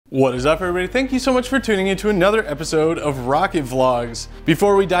What is up, everybody? Thank you so much for tuning into another episode of Rocket Vlogs.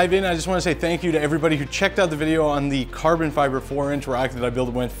 Before we dive in, I just want to say thank you to everybody who checked out the video on the carbon fiber 4-inch rocket that I built.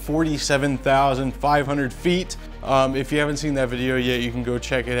 It went 47,500 feet. If you haven't seen that video yet, you can go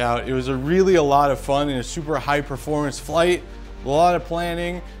check it out. It was really a lot of fun and a super high performance flight. A lot of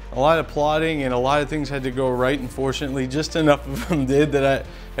planning, a lot of plotting, and a lot of things had to go right. And fortunately, just enough of them did that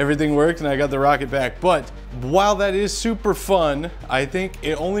everything worked and I got the rocket back. But while that is super fun, I think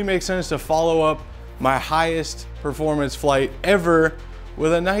it only makes sense to follow up my highest performance flight ever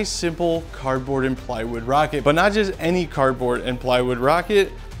with a nice simple cardboard and plywood rocket. But not just any cardboard and plywood rocket,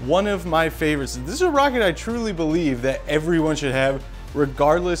 one of my favorites. This is a rocket I truly believe that everyone should have,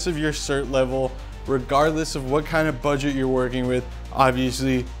 regardless of your cert level, regardless of what kind of budget you're working with,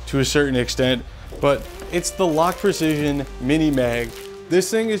 obviously to a certain extent, but it's the LOC Precision Mini Mag.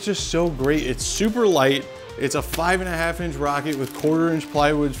 This thing is just so great. It's super light. It's a 5.5-inch rocket with 1/4-inch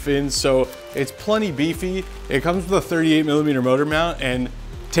plywood fins, so it's plenty beefy. It comes with a 38mm motor mount, and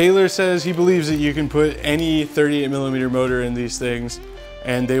Taylor says he believes that you can put any 38mm motor in these things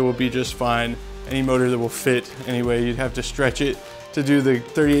and they will be just fine. Any motor that will fit anyway. You'd have to stretch it to do the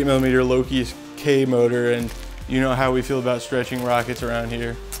 38mm LOC K motor, and you know how we feel about stretching rockets around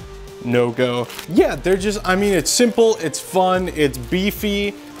here. No go. Yeah, they're just, I mean, it's simple, it's fun, it's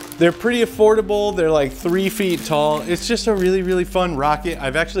beefy, they're pretty affordable, they're like 3 feet tall. It's just a really fun rocket.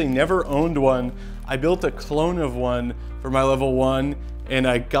 I've actually never owned one. I built a clone of one for my level 1 and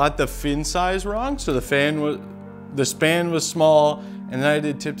I got the fin size wrong, so the span was small, and then I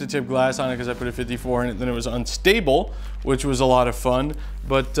did tip-to-tip glass on it because I put a 54 in it, then it was unstable, which was a lot of fun.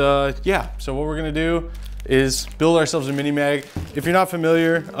 But yeah, so what we're gonna do is build ourselves a mini mag. If you're not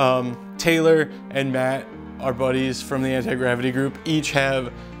familiar, Taylor and Matt, our buddies from the anti-gravity group, each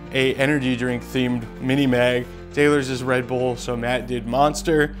have a energy drink themed mini mag. Taylor's is Red Bull, so Matt did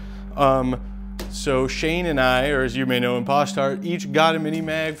Monster. So Shane and I, or as you may know, Impostar, each got a mini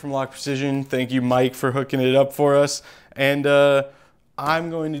mag from LOC Precision. Thank you, Mike, for hooking it up for us. And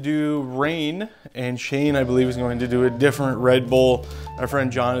I'm going to do Rain, and Shane, I believe, is going to do a different Red Bull. Our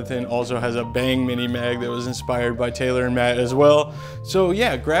friend Jonathan also has a Bang mini mag that was inspired by Taylor and Matt as well. So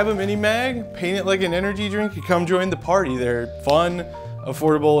yeah, grab a mini mag, paint it like an energy drink, you come join the party. They're fun,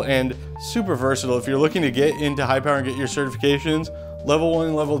 affordable, and super versatile. If you're looking to get into high power and get your certifications, level 1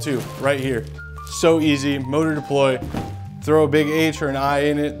 and level 2, right here. So easy, motor deploy, throw a big H or an I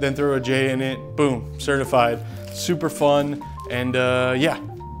in it, then throw a J in it, boom, certified. Super fun. And yeah,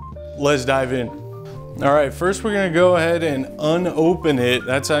 let's dive in. All right, first we're gonna go ahead and unopen it.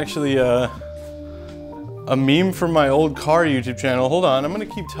 That's actually a meme from my old car YouTube channel. Hold on, I'm gonna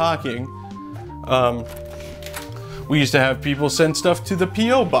keep talking. We used to have people send stuff to the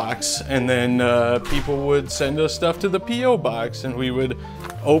P.O. box, and then people would send us stuff to the P.O. box, and we would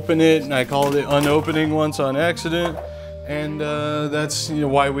open it, and I called it unopening once on accident, and that's, you know,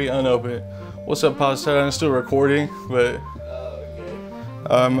 why we unopen it. What's up, Pasta? I'm still recording, but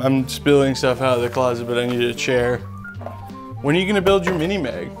I'm spilling stuff out of the closet, but I need a chair. When are you gonna build your mini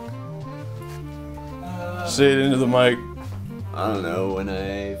mag? Say it into the mic. I don't know, when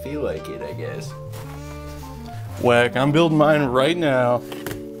I feel like it, I guess. Whack, I'm building mine right now.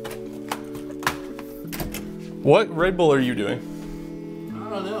 What Red Bull are you doing? I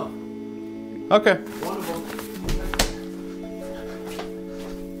don't know. Okay. One of them.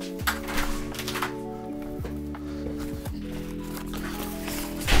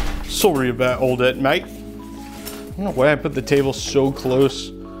 Sorry about all that, mate. I don't know why I put the table so close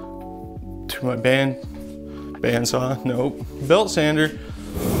to my bandsaw. Nope. Belt sander.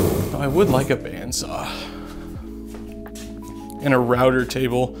 Oh, I would like a bandsaw. And a router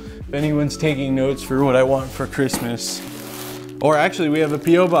table. If anyone's taking notes for what I want for Christmas. Or actually, we have a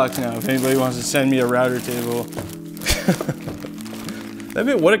P.O. box now. If anybody wants to send me a router table.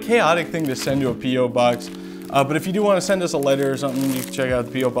 What a chaotic thing to send to a P.O. box. But if you do want to send us a letter or something, you can check out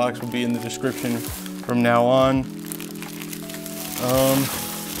the P.O. box. Will be in the description from now on.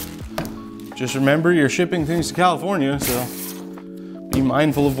 Just remember, you're shipping things to California, so be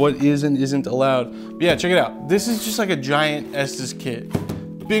mindful of what is and isn't allowed. But yeah, check it out. This is just like a giant Estes kit.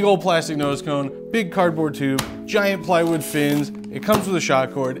 Big old plastic nose cone, big cardboard tube, giant plywood fins. It comes with a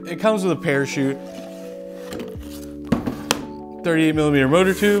shock cord. It comes with a parachute. 38mm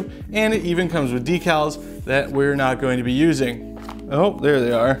motor tube, and it even comes with decals that we're not going to be using. Oh, there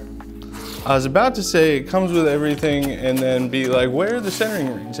they are. I was about to say it comes with everything and then be like, where are the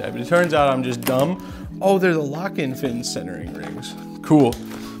centering rings at? But it turns out I'm just dumb. Oh, they're the lock-in fin centering rings. Cool.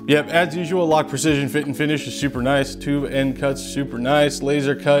 Yep, as usual, LOC Precision fit and finish is super nice. Tube end cuts, super nice.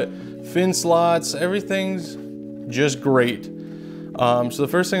 Laser cut, fin slots, everything's just great. So the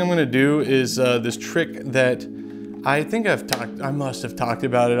first thing I'm gonna do is this trick that I think I must have talked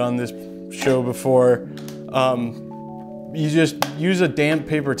about it on this show before. You just use a damp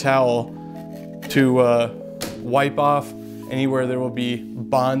paper towel to wipe off anywhere there will be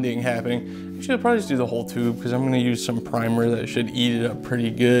bonding happening. Actually, I'll probably just do the whole tube because I'm gonna use some primer that should eat it up pretty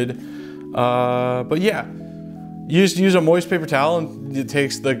good. But yeah, you just use a moist paper towel and it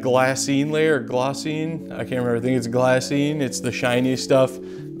takes the glassine layer, or glossine, I can't remember, I think it's glassine. It's the shiny stuff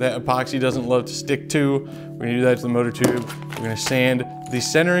that epoxy doesn't love to stick to. We're gonna do that to the motor tube. We're gonna sand the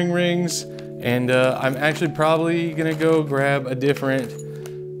centering rings, and I'm actually probably gonna go grab a different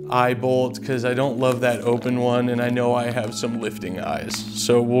eye bolt because I don't love that open one, and I know I have some lifting eyes.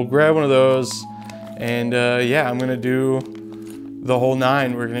 So we'll grab one of those, and yeah, I'm gonna do the whole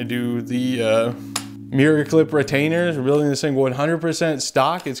 9. We're gonna do the mirror clip retainers. We're building this thing 100%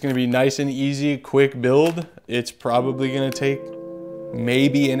 stock. It's gonna be nice and easy, quick build. It's probably gonna take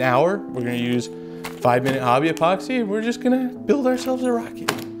maybe an hour. We're gonna use 5-minute hobby epoxy, and we're just gonna build ourselves a rocket.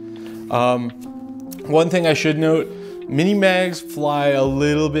 One thing I should note, mini mags fly a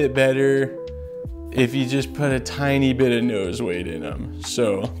little bit better if you just put a tiny bit of nose weight in them.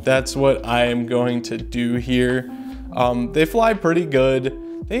 So that's what I am going to do here. They fly pretty good.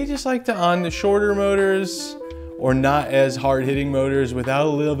 They just like to, on the shorter motors or not as hard hitting motors, without a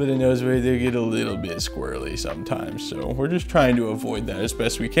little bit of nose weight, they get a little bit squirrely sometimes. So we're just trying to avoid that as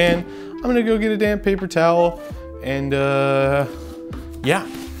best we can. I'm gonna go get a damp paper towel, and yeah,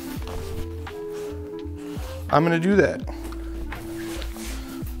 I'm gonna do that.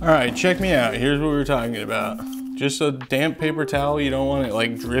 All right, check me out. Here's what we were talking about. Just a damp paper towel. You don't want it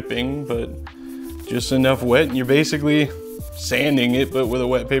like dripping, but just enough wet, and you're basically sanding it, but with a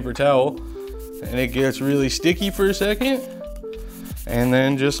wet paper towel, and it gets really sticky for a second, and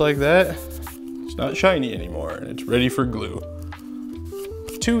then just like that, it's not shiny anymore, and it's ready for glue.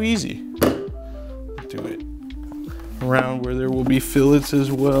 Too easy. Do it around where there will be fillets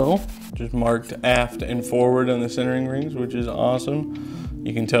as well, just marked aft and forward on the centering rings, which is awesome.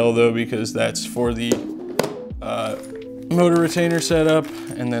 You can tell though, because that's for the motor retainer setup,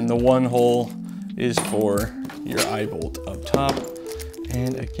 and then the one hole is for your eye bolt up top.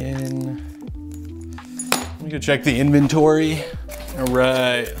 And again, let me go check the inventory. All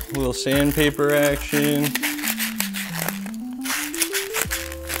right, a little sandpaper action.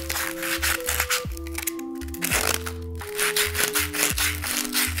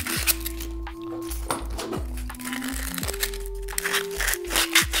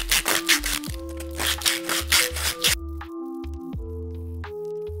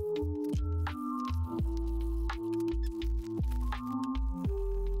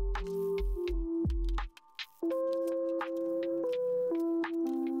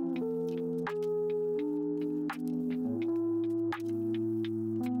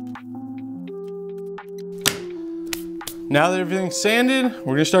 Now that everything's sanded,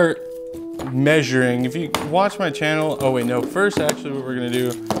 we're gonna start measuring. If you watch my channel, oh wait, no, first actually what we're gonna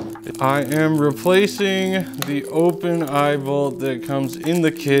do, I am replacing the open eye bolt that comes in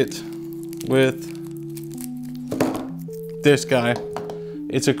the kit with this guy.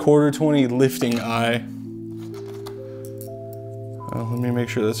 It's a 1/4-20 lifting eye. Let me make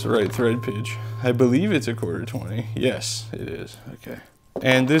sure that's the right thread pitch. I believe it's a 1/4-20. Yes, it is, okay.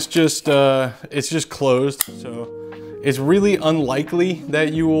 And this just, it's just closed, so it's really unlikely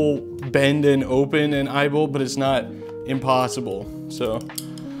that you will bend and open an eye bolt, but it's not impossible. So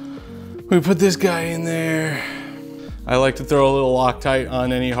we put this guy in there. I like to throw a little Loctite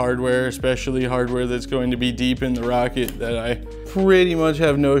on any hardware, especially hardware that's going to be deep in the rocket that I pretty much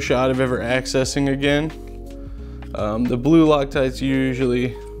have no shot of ever accessing again. The blue Loctite's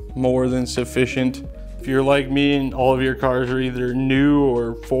usually more than sufficient. If you're like me and all of your cars are either new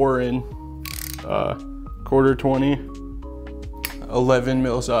or foreign, 1/4-20, 11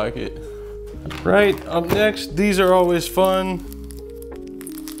 mil socket. Right, up next, these are always fun.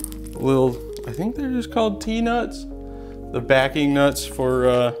 Little, I think they're just called T-nuts. The backing nuts for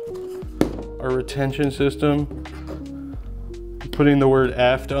our retention system. Putting the word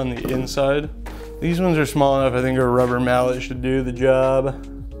aft on the inside. These ones are small enough, I think a rubber mallet should do the job.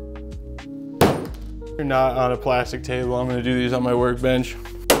 If you're not on a plastic table, I'm gonna do these on my workbench.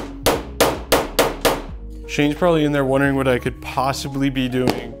 Shane's probably in there wondering what I could possibly be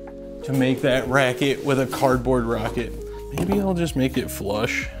doing to make that racket with a cardboard rocket. Maybe I'll just make it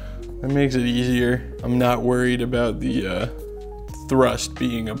flush. That makes it easier. I'm not worried about the thrust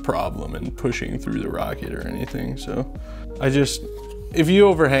being a problem and pushing through the rocket or anything. So if you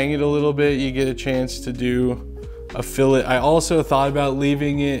overhang it a little bit, you get a chance to do a fillet. I also thought about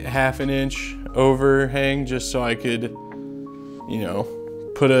leaving it 1/2 inch overhang just so I could, you know,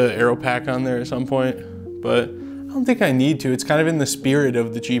 put a aero pack on there at some point, but I don't think I need to. It's kind of in the spirit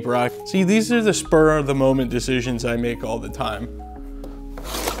of the Jeep Rock. See, these are the spur of the moment decisions I make all the time.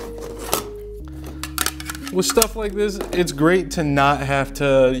 With stuff like this, it's great to not have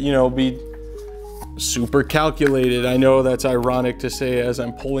to, you know, be super calculated. I know that's ironic to say as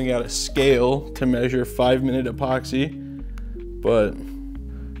I'm pulling out a scale to measure 5-minute epoxy, but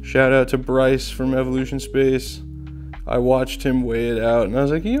shout out to Bryce from Evolution Space. I watched him weigh it out and I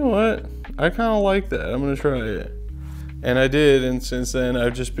was like, you know what? I kind of like that. I'm gonna try it. And I did, and since then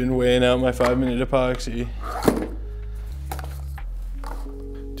I've just been weighing out my 5-minute epoxy.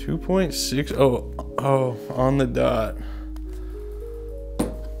 2.6, oh, on the dot.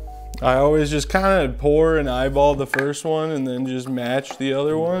 I always just kind of pour and eyeball the first one and then just match the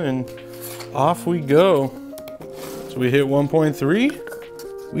other one and off we go. So we hit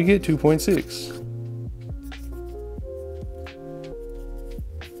 1.3, we get 2.6.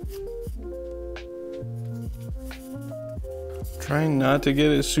 Trying not to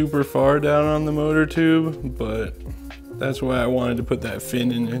get it super far down on the motor tube, but that's why I wanted to put that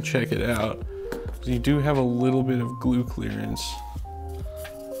fin in and check it out. You do have a little bit of glue clearance.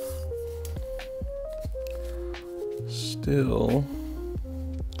 Still.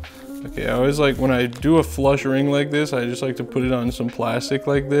 Okay, I always like, when I do a flush ring like this, I just like to put it on some plastic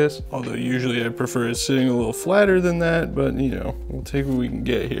like this. Although usually I prefer it sitting a little flatter than that, but you know, we'll take what we can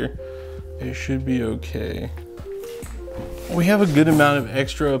get here. It should be okay. We have a good amount of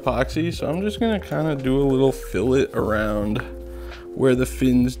extra epoxy, so I'm just gonna kind of do a little fillet around where the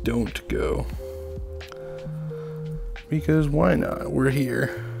fins don't go. Because why not? We're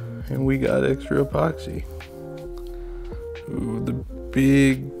here and we got extra epoxy. Ooh, the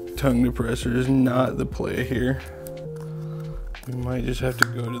big tongue depressor is not the play here. We might just have to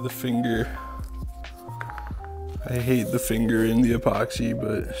go to the finger. I hate the finger in the epoxy,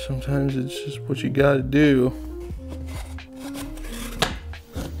 but sometimes it's just what you gotta do.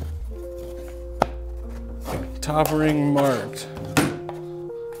 Top ring marked.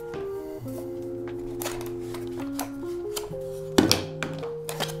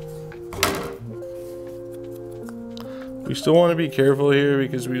 We still want to be careful here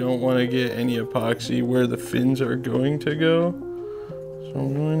because we don't want to get any epoxy where the fins are going to go. So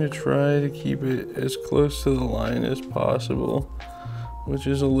I'm going to try to keep it as close to the line as possible, which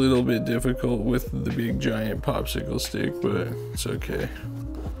is a little bit difficult with the big giant popsicle stick, but it's okay.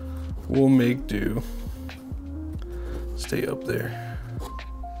 We'll make do. Stay up there.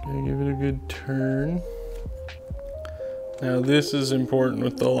 Okay, give it a good turn. Now this is important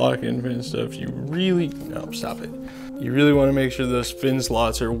with the lock-in fin stuff. You really, no, stop it. You really want to make sure those fin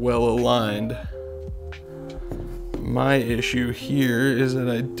slots are well aligned. My issue here is that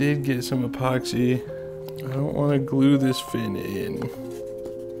I did get some epoxy. I don't want to glue this fin in,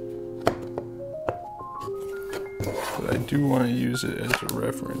 but I do want to use it as a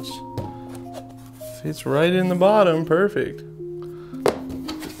reference. Fits right in the bottom, perfect.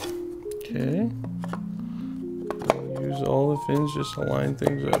 Okay. Use all the fins just to line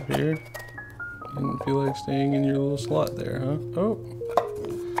things up here. Didn't feel like staying in your little slot there, huh? Oh,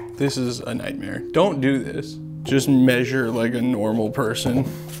 this is a nightmare. Don't do this. Just measure like a normal person.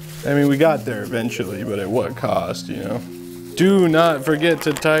 I mean, we got there eventually, but at what cost, you know? Do not forget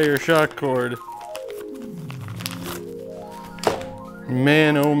to tie your shock cord.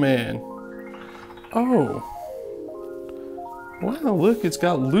 Man, oh man. Oh. Wow, look, it's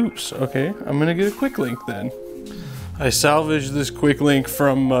got loops. Okay, I'm gonna get a quick link then. I salvaged this quick link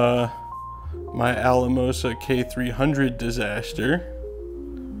from my Alamosa K300 disaster.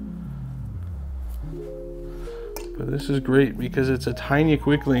 But this is great because it's a tiny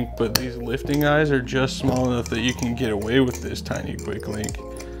quick link, but these lifting eyes are just small enough that you can get away with this tiny quick link.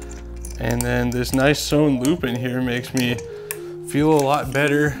 And then this nice sewn loop in here makes me feel a lot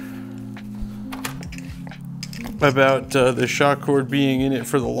better about the shock cord being in it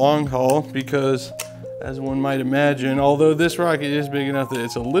for the long haul, because as one might imagine, although this rocket is big enough that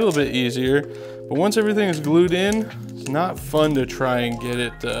it's a little bit easier, but once everything is glued in, it's not fun to try and get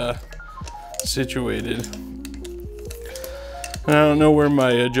it situated. And I don't know where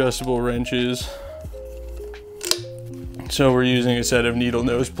my adjustable wrench is, so we're using a set of needle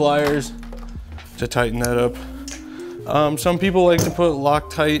nose pliers to tighten that up. Some people like to put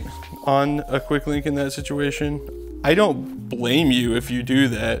Loctite on a quick link in that situation. I don't blame you if you do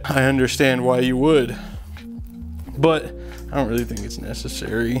that. I understand why you would, but I don't really think it's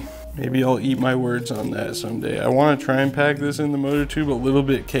necessary. Maybe I'll eat my words on that someday. I want to try and pack this in the motor tube a little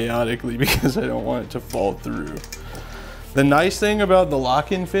bit chaotically because I don't want it to fall through. The nice thing about the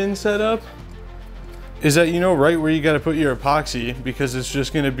lock-in fin setup is that, you know, right where you got to put your epoxy, because it's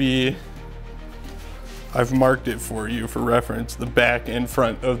just going to be, I've marked it for you for reference, the back and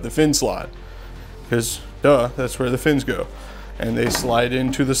front of the fin slot, because duh, that's where the fins go, and they slide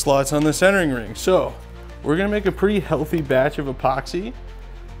into the slots on the centering ring. So we're going to make a pretty healthy batch of epoxy,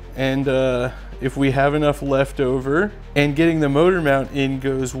 and if we have enough left over and getting the motor mount in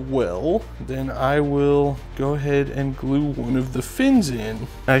goes well, then I will go ahead and glue one of the fins in.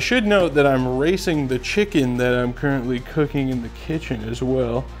 I should note that I'm racing the chicken that I'm currently cooking in the kitchen as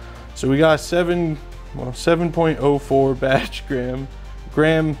well. So we got 7.04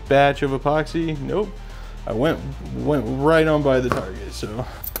 gram batch of epoxy. Nope, I went right on by the target. So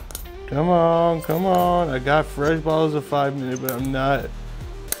come on. I got fresh bottles of 5 minute, but I'm not.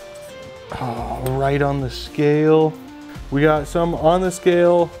 Oh, right on the scale. We got some on the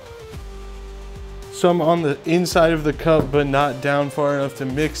scale, some on the inside of the cup, but not down far enough to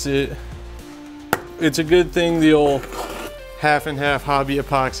mix it. It's a good thing the old half and half hobby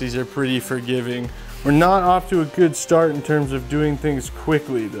epoxies are pretty forgiving. We're not off to a good start in terms of doing things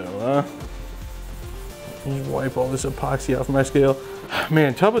quickly though, huh? Just wipe all this epoxy off my scale.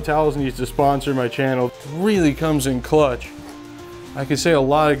 Man, Tub of Towels needs to sponsor my channel. It really comes in clutch. I could say a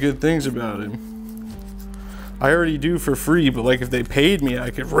lot of good things about him. I already do for free, but like if they paid me, I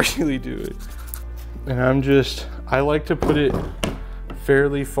could really do it. And I like to put it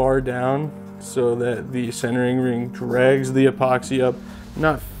fairly far down so that the centering ring drags the epoxy up.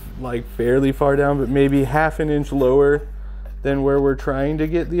 Not like fairly far down, but maybe half an inch lower than where we're trying to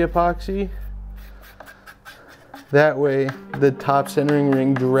get the epoxy. That way the top centering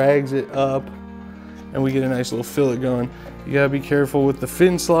ring drags it up and we get a nice little fillet going. You gotta be careful with the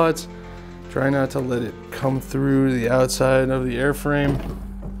fin slots. Try not to let it come through the outside of the airframe,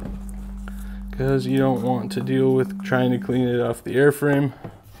 because you don't want to deal with trying to clean it off the airframe.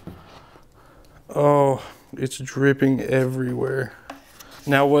 Oh, it's dripping everywhere.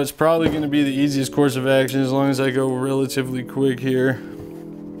 Now what's probably gonna be the easiest course of action, as long as I go relatively quick here.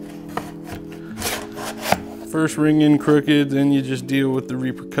 First ring in crooked, then you just deal with the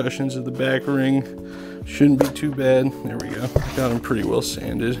repercussions of the back ring. Shouldn't be too bad. There we go. Got them pretty well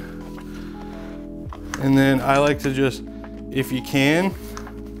sanded. And then I like to just, if you can,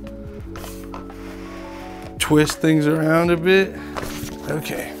 twist things around a bit.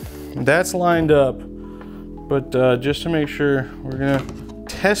 Okay, that's lined up. But just to make sure, we're gonna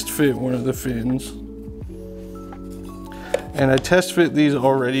test fit one of the fins. And I test fit these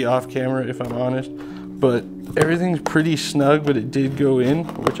already off camera, if I'm honest. But everything's pretty snug, but it did go in,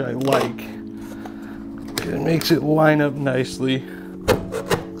 which I like. It makes it line up nicely.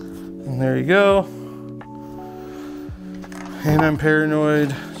 And there you go. And I'm paranoid,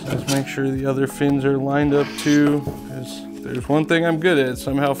 so let's make sure the other fins are lined up too, because there's one thing I'm good at,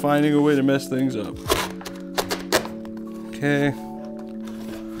 somehow finding a way to mess things up. Okay,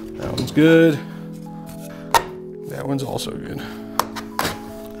 that one's good. That one's also good.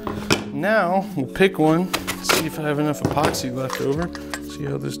 Now we'll pick one, see if I have enough epoxy left over. See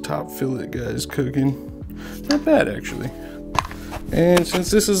how this top fillet guy is cooking. Not bad, actually. And since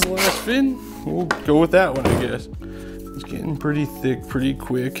this is the last fin, we'll go with that one, I guess. It's getting pretty thick pretty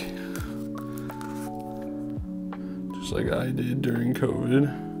quick. Just like I did during COVID.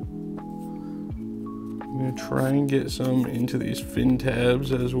 I'm gonna try and get some into these fin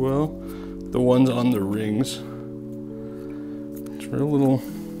tabs as well. The ones on the rings. It's for a little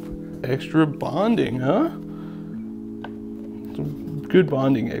extra bonding, huh? It's a good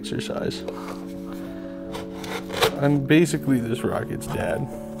bonding exercise. I'm basically this rocket's dad.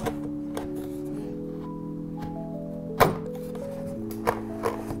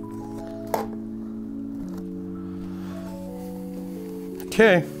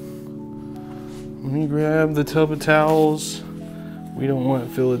 Okay, let me grab the tub of towels. We don't want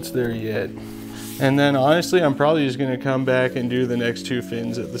fillets there yet. And then honestly, I'm probably just gonna come back and do the next two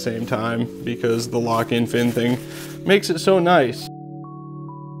fins at the same time, because the lock-in fin thing makes it so nice.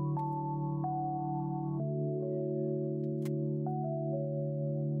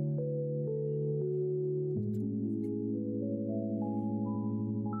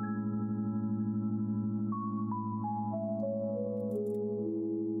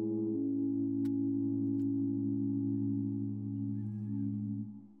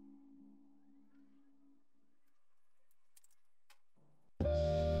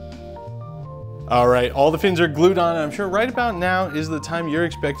 All right, all the fins are glued on, and I'm sure right about now is the time you're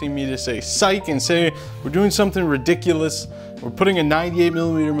expecting me to say psych and say we're doing something ridiculous. We're putting a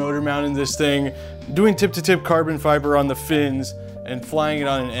 98mm motor mount in this thing, doing tip-to-tip carbon fiber on the fins, and flying it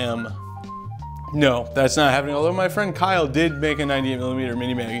on an M. No, that's not happening. Although my friend Kyle did make a 98mm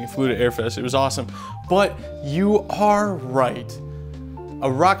Minie Magg and flew to Airfest. It was awesome. but you are right. A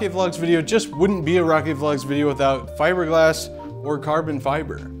Rocket Vlogs video just wouldn't be a Rocket Vlogs video without fiberglass or carbon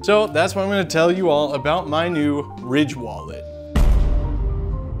fiber. So that's why I'm gonna tell you all about my new Ridge wallet.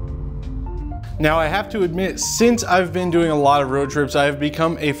 Now I have to admit, since I've been doing a lot of road trips, I have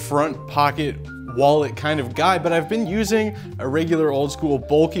become a front pocket wallet kind of guy, but I've been using a regular old school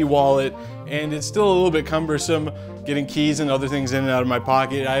bulky wallet and it's still a little bit cumbersome getting keys and other things in and out of my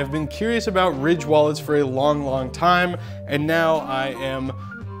pocket. I have been curious about Ridge wallets for a long time, and now I am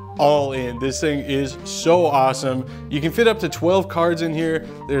all in. This thing is so awesome. You can fit up to 12 cards in here.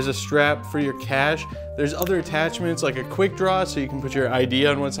 There's a strap for your cash. There's other attachments like a quick draw so you can put your ID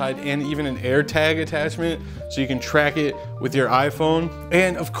on one side, and even an AirTag attachment so you can track it with your iPhone.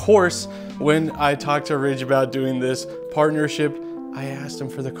 And of course, when I talked to Ridge about doing this partnership, I asked him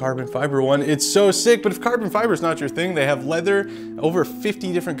for the carbon fiber one. It's so sick, but if carbon fiber is not your thing, they have leather, over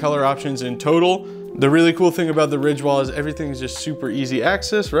 50 different color options in total. The really cool thing about the Ridge wallet is everything is just super easy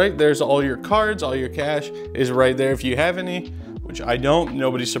access, right? There's all your cards, all your cash is right there if you have any, which I don't,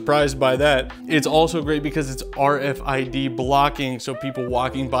 nobody's surprised by that. It's also great because it's RFID blocking, so people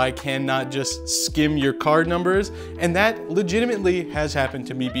walking by cannot just skim your card numbers, and that legitimately has happened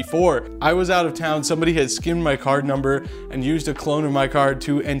to me before. I was out of town, somebody had skimmed my card number and used a clone of my card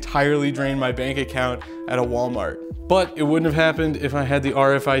to entirely drain my bank account at a Walmart. But it wouldn't have happened if I had the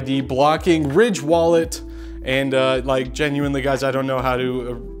RFID blocking Ridge wallet. And like genuinely guys, I don't know how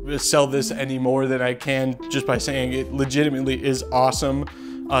to sell this any more than I can just by saying it legitimately is awesome.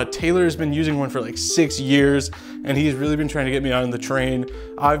 Taylor has been using one for like 6 years and he's really been trying to get me on the train.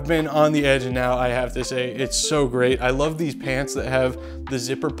 I've been on the edge and now I have to say it's so great. I love these pants that have the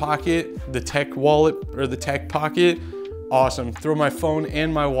zipper pocket, the tech wallet or the tech pocket. Awesome. Throw my phone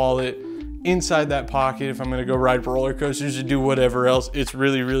and my wallet inside that pocket if I'm gonna go ride roller coasters or do whatever else. It's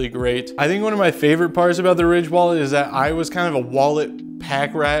really great. I think one of my favorite parts about the Ridge wallet is that I was kind of a wallet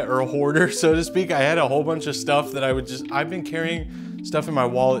pack rat or a hoarder, so to speak. I had a whole bunch of stuff that I've been carrying stuff in my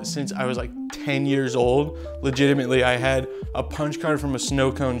wallet since I was like 10 years old. Legitimately, I had a punch card from a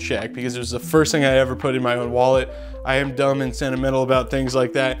snow cone shack because it was the first thing I ever put in my own wallet. I am dumb and sentimental about things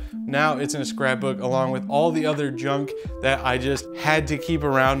like that. Now it's in a scrapbook along with all the other junk that I just had to keep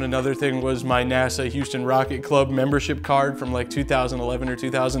around. Another thing was my NASA Houston Rocket Club membership card from like 2011 or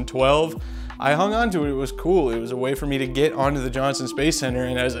 2012. I hung on to it, it was cool. It was a way for me to get onto the Johnson Space Center,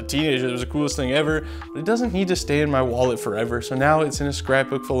 and as a teenager, it was the coolest thing ever, but it doesn't need to stay in my wallet forever. So now it's in a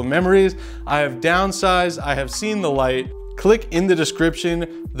scrapbook full of memories. I have downsized, I have seen the light. Click in the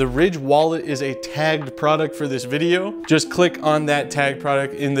description. The Ridge wallet is a tagged product for this video. Just click on that tagged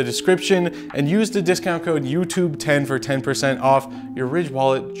product in the description and use the discount code YouTube10 for 10% off your Ridge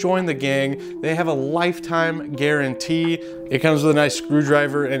wallet. Join the gang. They have a lifetime guarantee. It comes with a nice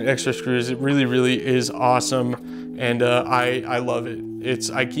screwdriver and extra screws. It really is awesome. And I love it.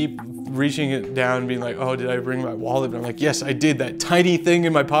 I keep reaching it down and being like, oh, did I bring my wallet? But I'm like, yes, I did. That tiny thing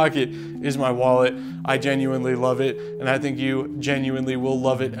in my pocket is my wallet. I genuinely love it. And I think you genuinely will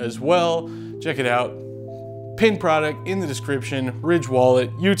love it as well. Check it out. Pinned product in the description, Ridge wallet,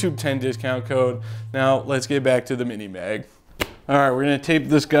 YouTube 10 discount code. Now let's get back to the mini mag. All right, we're gonna tape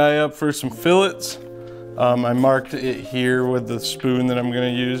this guy up for some fillets. I marked it here with the spoon that I'm gonna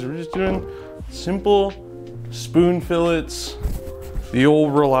use. We're just doing simple spoon fillets. The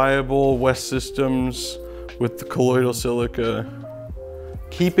old reliable West Systems with the colloidal silica.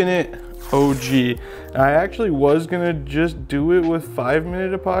 Keeping it OG. I actually was gonna just do it with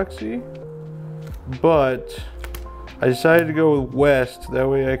 5-minute epoxy, but I decided to go with West. That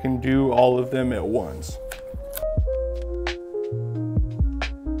way I can do all of them at once.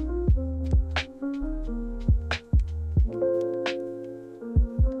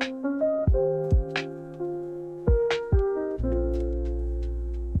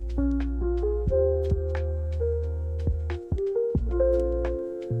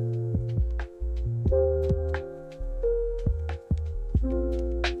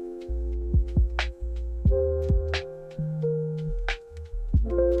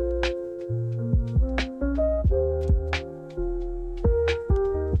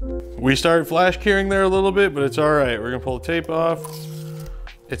 We started flash curing there a little bit, but it's all right. We're gonna pull the tape off.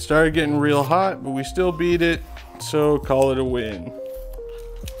 It started getting real hot, but we still beat it, so call it a win.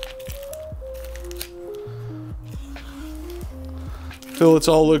 Fillets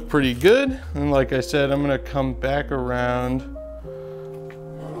all look pretty good, and like I said, I'm gonna come back around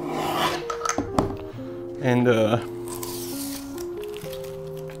and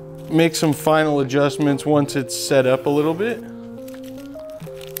make some final adjustments once it's set up a little bit.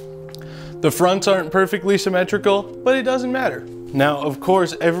 The fronts aren't perfectly symmetrical, but it doesn't matter. Now, of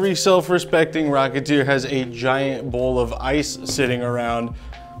course, every self-respecting Rocketeer has a giant bowl of ice sitting around.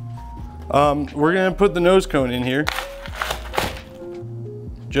 We're gonna put the nose cone in here,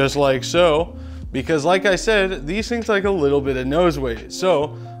 just like so, because like I said, these things like a little bit of nose weight.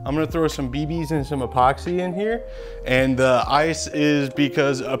 So I'm gonna throw some BBs and some epoxy in here, and the ice is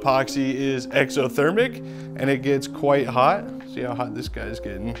because epoxy is exothermic and it gets quite hot. See how hot this guy's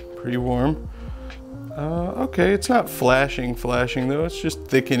getting, pretty warm. Okay, it's not flashing though, it's just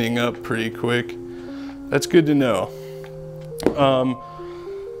thickening up pretty quick. That's good to know.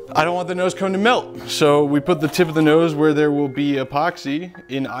 I don't want the nose cone to melt, so we put the tip of the nose where there will be epoxy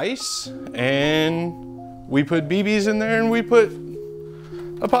in ice, and we put BBs in there and we put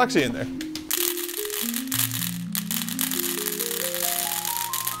epoxy in there.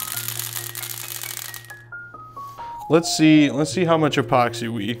 Let's see how much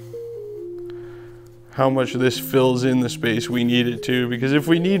epoxy how much this fills in the space we need it to, because if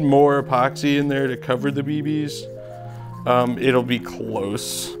we need more epoxy in there to cover the BBs, it'll be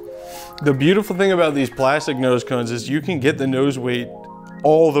close. The beautiful thing about these plastic nose cones is you can get the nose weight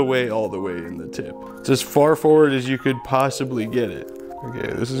all the way in the tip. It's as far forward as you could possibly get it.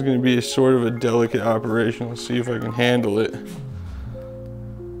 Okay, this is gonna be a sort of a delicate operation. Let's see if I can handle it.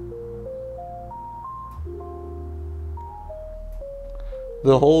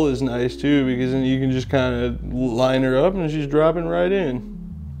 The hole is nice too, because then you can just kind of line her up and she's dropping right in.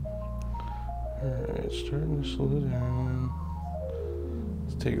 All right, starting to slow down.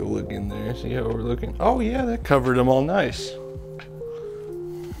 Let's take a look in there, see how we're looking. Oh yeah, that covered them all nice.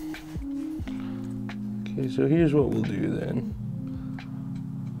 Okay, so here's what we'll do then.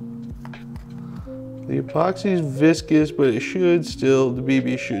 The epoxy is viscous, but it should still, the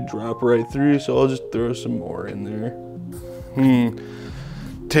BB should drop right through, so I'll just throw some more in there.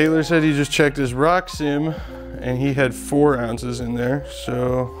 Taylor said he just checked his rock sim and he had 4 ounces in there,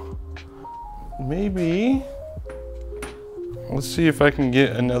 so maybe, let's see if I can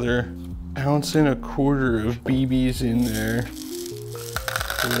get another 1.25 ounces of BBs in there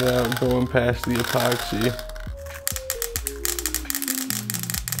without going past the epoxy.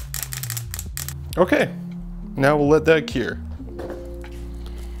 Okay, now we'll let that cure.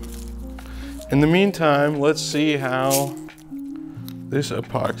 In the meantime, let's see how this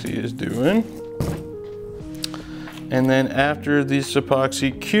epoxy is doing. And then after this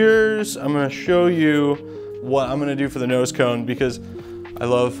epoxy cures, I'm gonna show you what I'm gonna do for the nose cone, because I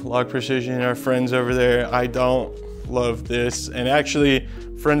love Lock Precision, our friends over there. I don't love this. And actually,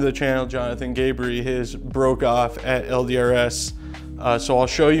 friend of the channel, Jonathan Gabry, his broke off at LDRS. So I'll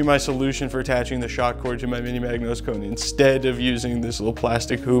show you my solution for attaching the shock cord to my Mini Magg nose cone instead of using this little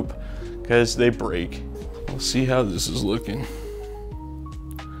plastic hoop, because they break. We'll see how this is looking.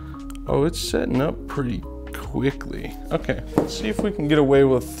 Oh, it's setting up pretty quickly. Okay, let's see if we can get away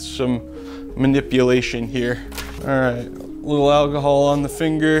with some manipulation here. All right, a little alcohol on the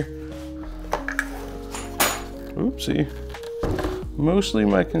finger. Oopsie. Mostly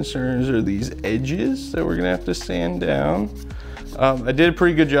my concerns are these edges that we're gonna have to sand down. I did a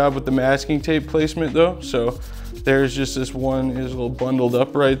pretty good job with the masking tape placement though, so there's just this one is a little bundled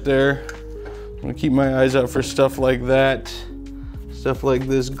up right there. I'm gonna keep my eyes out for stuff like that. Stuff like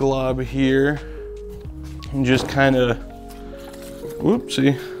this glob here, and just kind of,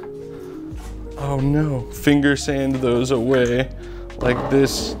 whoopsie. Oh no, finger sand those away. Like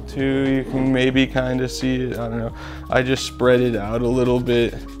this too, you can maybe kind of see it, I don't know. I just spread it out a little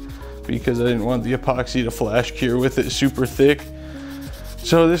bit because I didn't want the epoxy to flash cure with it super thick.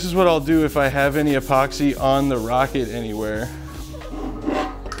 So this is what I'll do if I have any epoxy on the rocket anywhere.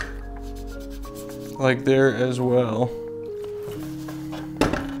 Like there as well.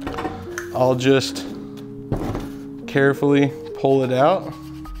 I'll just carefully pull it out,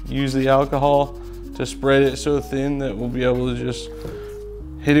 use the alcohol to spread it so thin that we'll be able to just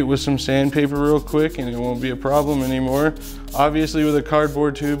hit it with some sandpaper real quick and it won't be a problem anymore. Obviously with a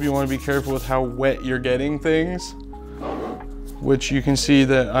cardboard tube, you want to be careful with how wet you're getting things, which you can see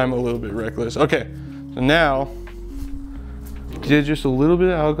that I'm a little bit reckless. Okay, so now, did just a little bit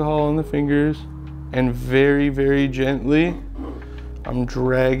of alcohol on the fingers and very, very gently, I'm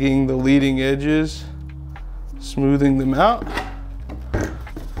dragging the leading edges, smoothing them out.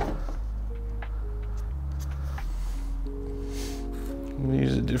 I'm gonna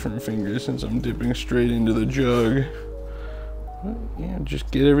use a different finger since I'm dipping straight into the jug. Yeah,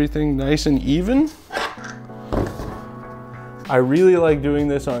 just get everything nice and even. I really like doing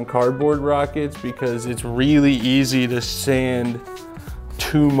this on cardboard rockets because it's really easy to sand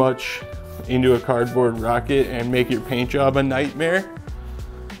too much into a cardboard rocket and make your paint job a nightmare.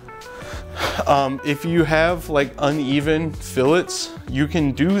 If you have like uneven fillets, you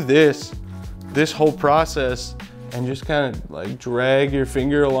can do this whole process and just kind of like drag your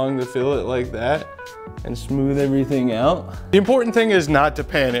finger along the fillet like that and smooth everything out. The important thing is not to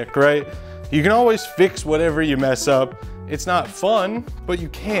panic, right? You can always fix whatever you mess up. It's not fun, but you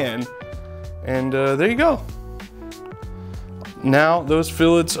can. And there you go. Now those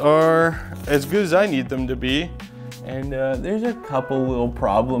fillets are as good as I need them to be. And there's a couple little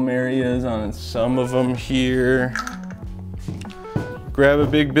problem areas on some of them here. Grab a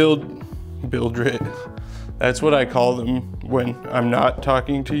big Blvd. That's what I call them when I'm not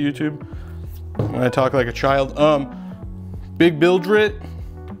talking to YouTube. When I talk like a child. Big Blvd.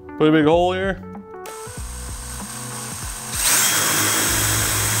 Put a big hole here.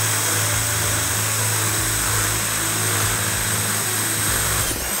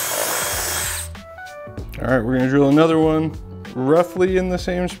 All right, we're gonna drill another one roughly in the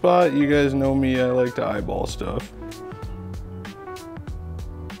same spot. You guys know me, I like to eyeball stuff.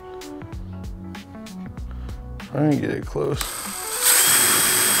 Try and get it close.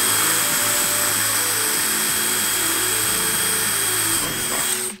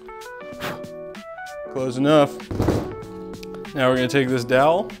 Close enough. Now we're gonna take this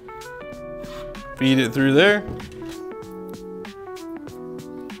dowel, feed it through there.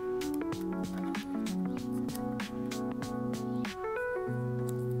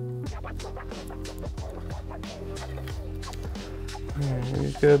 You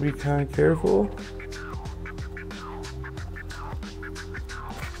just gotta be kind of careful.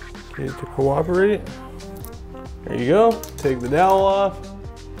 Get it to cooperate. There you go. Take the dowel off.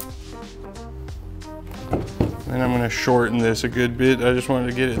 And I'm gonna shorten this a good bit. I just wanted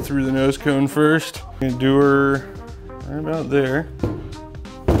to get it through the nose cone first. I'm gonna do her right about there.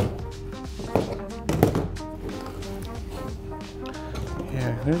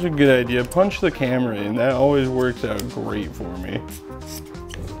 Yeah, there's a good idea. Punch the camera in. That always works out great for me.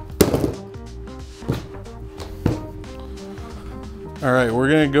 All right, we're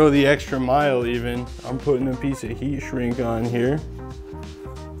gonna go the extra mile even. I'm putting a piece of heat shrink on here.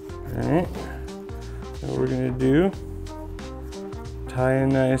 All right, what we're gonna do, tie a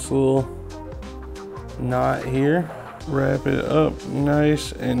nice little knot here. Wrap it up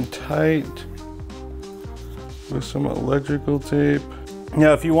nice and tight with some electrical tape.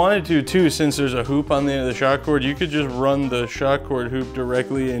 Now, if you wanted to too, since there's a hoop on the end of the shock cord, you could just run the shock cord hoop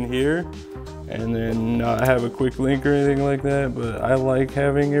directly in here and then not have a quick link or anything like that, but I like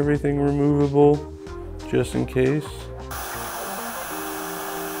having everything removable just in case.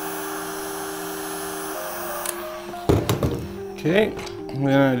 Okay, and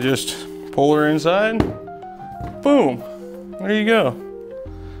then I just pull her inside. Boom, there you go.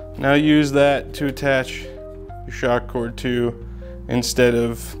 Now use that to attach your shock cord to, instead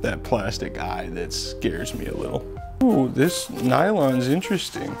of that plastic eye that scares me a little. Ooh, this nylon's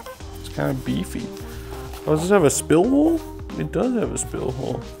interesting. It's kind of beefy. Oh, does this have a spill hole? It does have a spill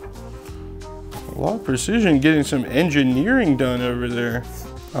hole. A lot of precision, getting some engineering done over there.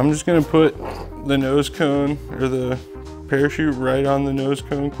 I'm just gonna put the nose cone or the parachute right on the nose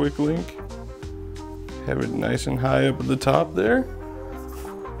cone quick link. Have it nice and high up at the top there.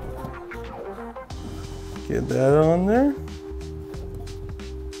 Get that on there.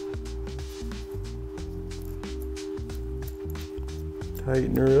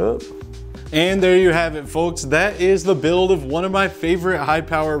 Tighten her up. And there you have it, folks. That is the build of one of my favorite high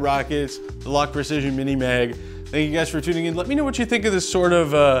power rockets, the LOC Precision Mini Mag. Thank you guys for tuning in. Let me know what you think of this sort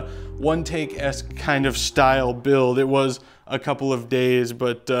of one take-esque kind of style build. It was a couple of days,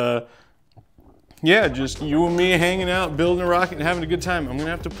 but yeah, just you and me hanging out, building a rocket and having a good time. I'm gonna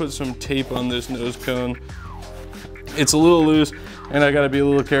have to put some tape on this nose cone. It's a little loose and I gotta be a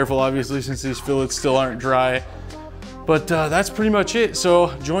little careful, obviously, since these fillets still aren't dry. But that's pretty much it.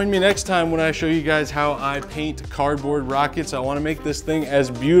 So join me next time when I show you guys how I paint cardboard rockets. I want to make this thing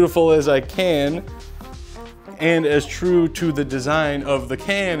as beautiful as I can and as true to the design of the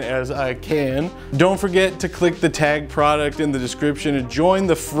can as I can. Don't forget to click the tag product in the description and join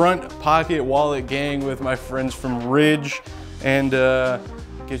the Front Pocket Wallet gang with my friends from Ridge and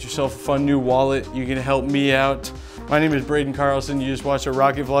get yourself a fun new wallet. You can help me out. My name is Braden Carlson. You just watched a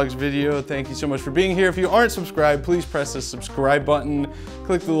Rocket Vlogs video. Thank you so much for being here. If you aren't subscribed, please press the subscribe button.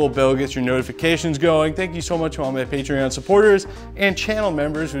 Click the little bell, get your notifications going. Thank you so much to all my Patreon supporters and channel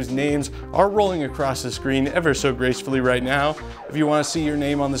members whose names are rolling across the screen ever so gracefully right now. If you want to see your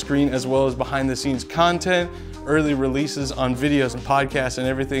name on the screen as well as behind the scenes content, early releases on videos and podcasts and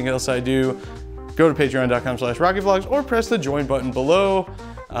everything else I do, go to patreon.com/rocketvlogs or press the join button below.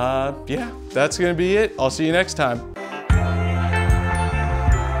 Yeah, that's gonna be it. I'll see you next time.